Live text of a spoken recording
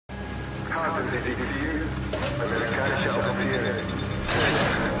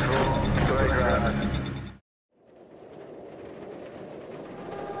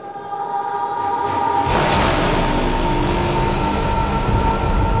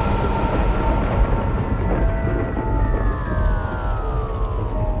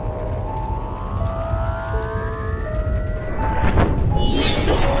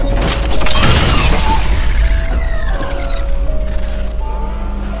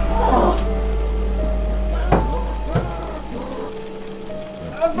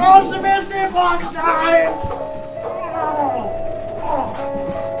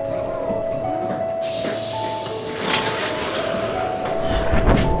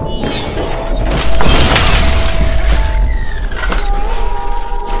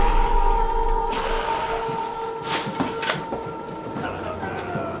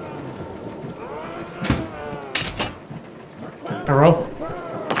Hello?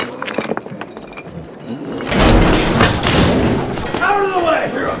 Out of the way!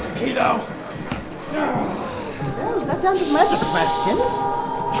 You're up to Keto! Well, that answers my question.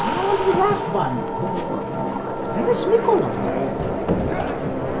 How was the last one? Where's Nikolai?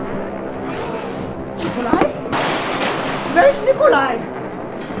 Nikolai? Where's Nikolai?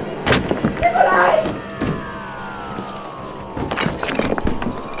 Nikolai!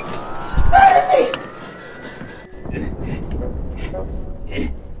 Where is he?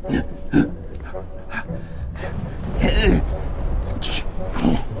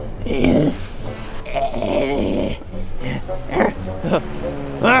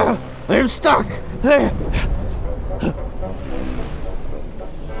 I'm stuck.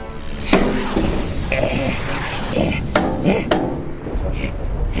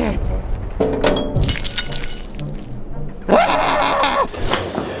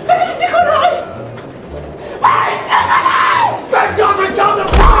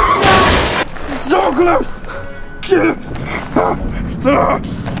 So close!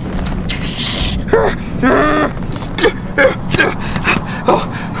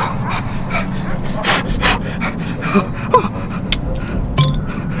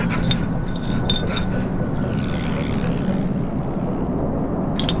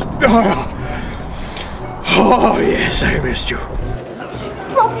 Oh, yes, I missed you.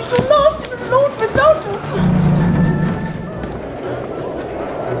 Probably so lost and alone without us.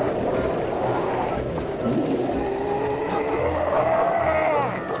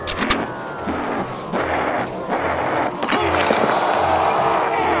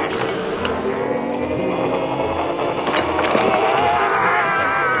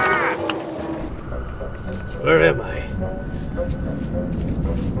 Where am I?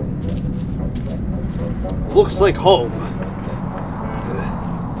 Looks like home.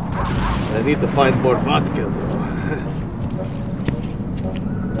 I need to find more vodka, though.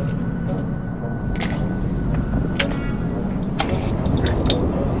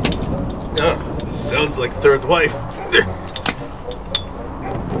 Oh, sounds like third wife.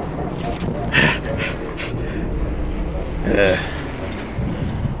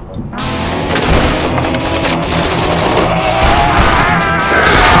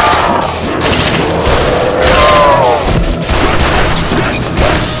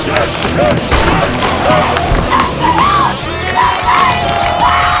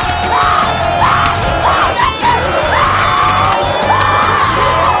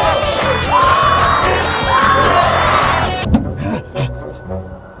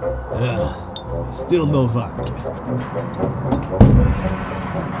 Still no vodka.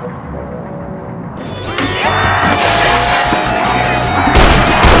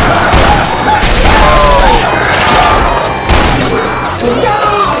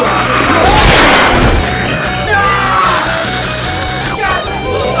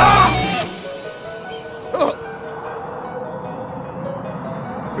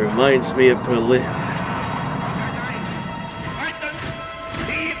 Reminds me of Berlin.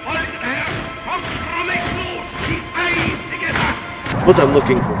 But I'm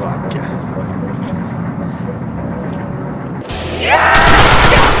looking for vodka.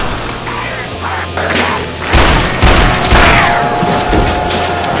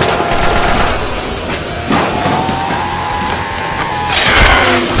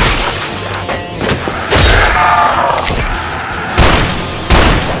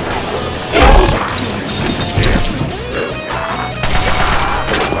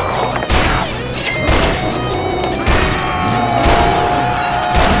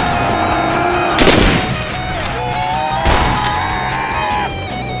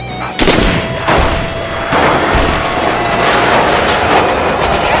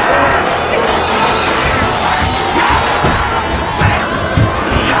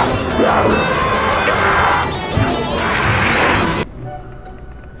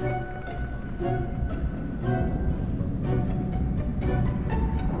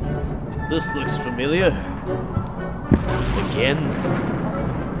 familiar? Again?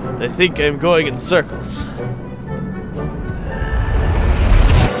 I think I'm going in circles.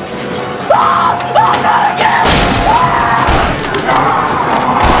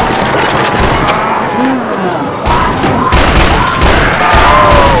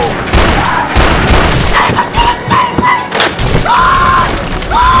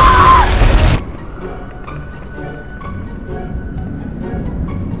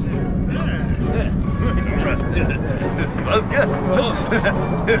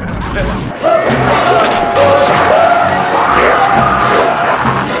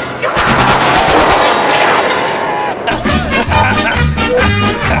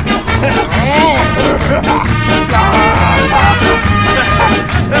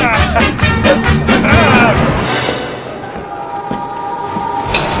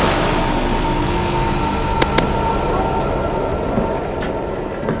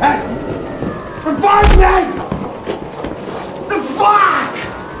 Revive me! The fuck?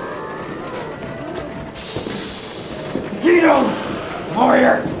 Taquitos! Come over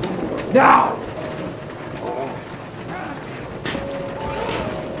here! Now!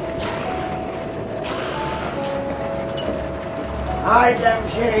 Hi,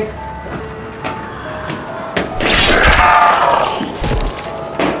 Dempsey.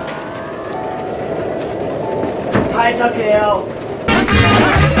 Hi, Takeo.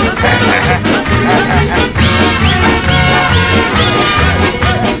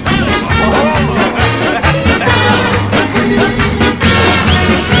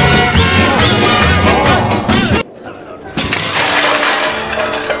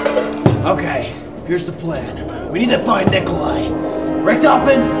 Okay, here's the plan. We need to find Nikolai.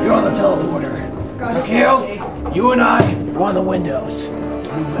 Richtofen, you're on the teleporter. Takeo, you and I are on the windows. Let's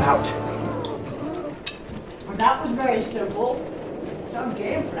move out. Well, that was very simple. Some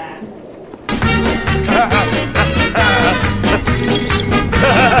game plan.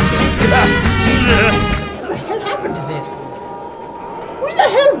 What the hell happened to this? Who the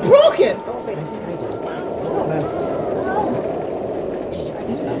hell broke it? Oh, wait, I think I did. Oh, man.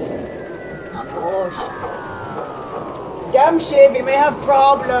 Oh, shit. Dempsey, we may have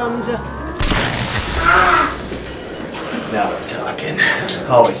problems. Now we're talking.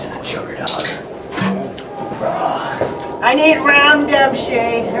 Always in a juggernaut. I need RAM, Dempsey.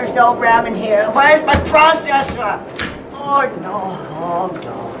 There's no RAM in here. Where's my processor? Oh, no. Oh,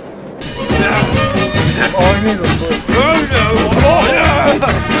 no.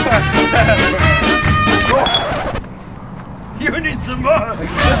 You need some more!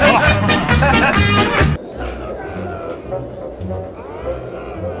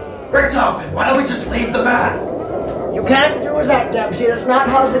 Richtofen, why don't we just leave the map? You can't do that, Dempsey. That's not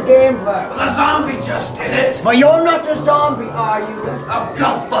how the game works. The zombie just did it! But you're not a zombie, are you? Oh,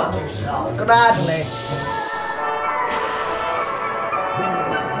 go fuck yourself! Gladly.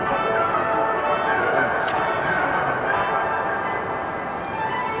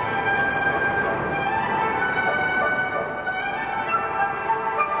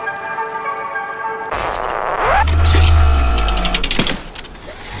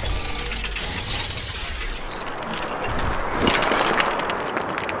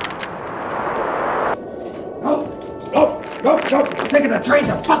 Nope, I'm taking the train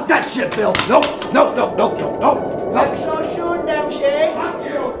to fuck that shit, Bill! Nope. Not so soon, Dempsey. Fuck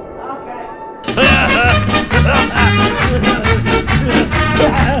you! Okay.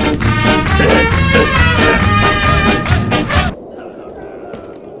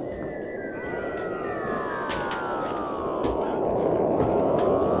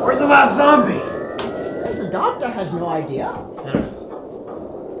 Where's the last zombie? The doctor has no idea.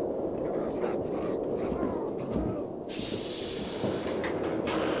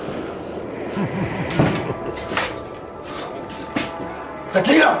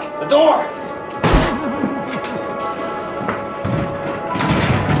 Takeo, the door!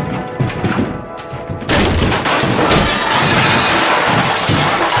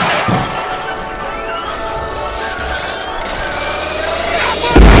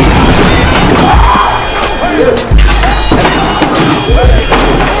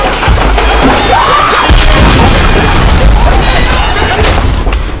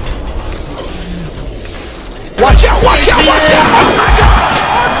 Watch out! Watch out! Watch out! Oh my God!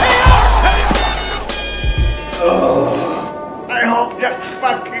 I hope that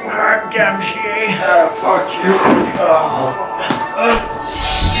fucking hurt, Dempsey. Fuck you. Okay.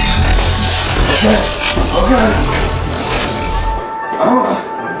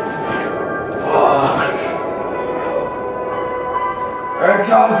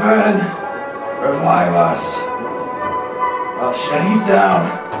 Richtofen, revive us. Oh shit, he's down.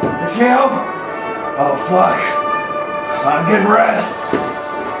 Takeo? Oh fuck. I'm getting red.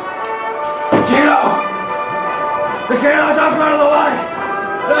 Kino! The Kino, don't go to the light!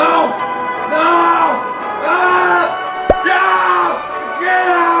 No! No! Ah! No!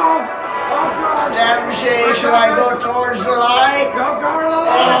 Kino! Oh god! Damn shame, should I go towards the light? Don't go to the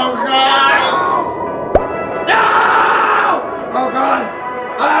light! Oh god! No! Oh god!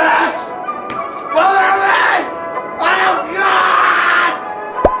 Alex! Mother of me! Oh god!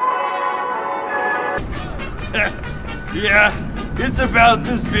 Yeah, it's about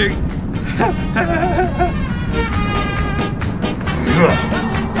this big.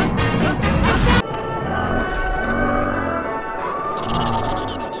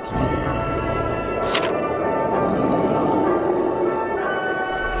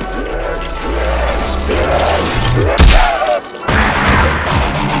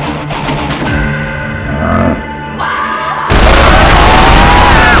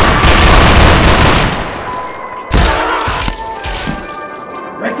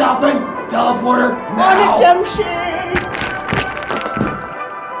 Richtofen, teleporter, On now! it, damn shame!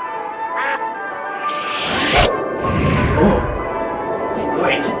 Oh.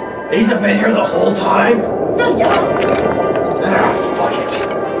 Wait, these have been here the whole time? Well, yeah. Ah, fuck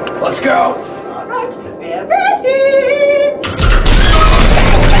it. Let's go!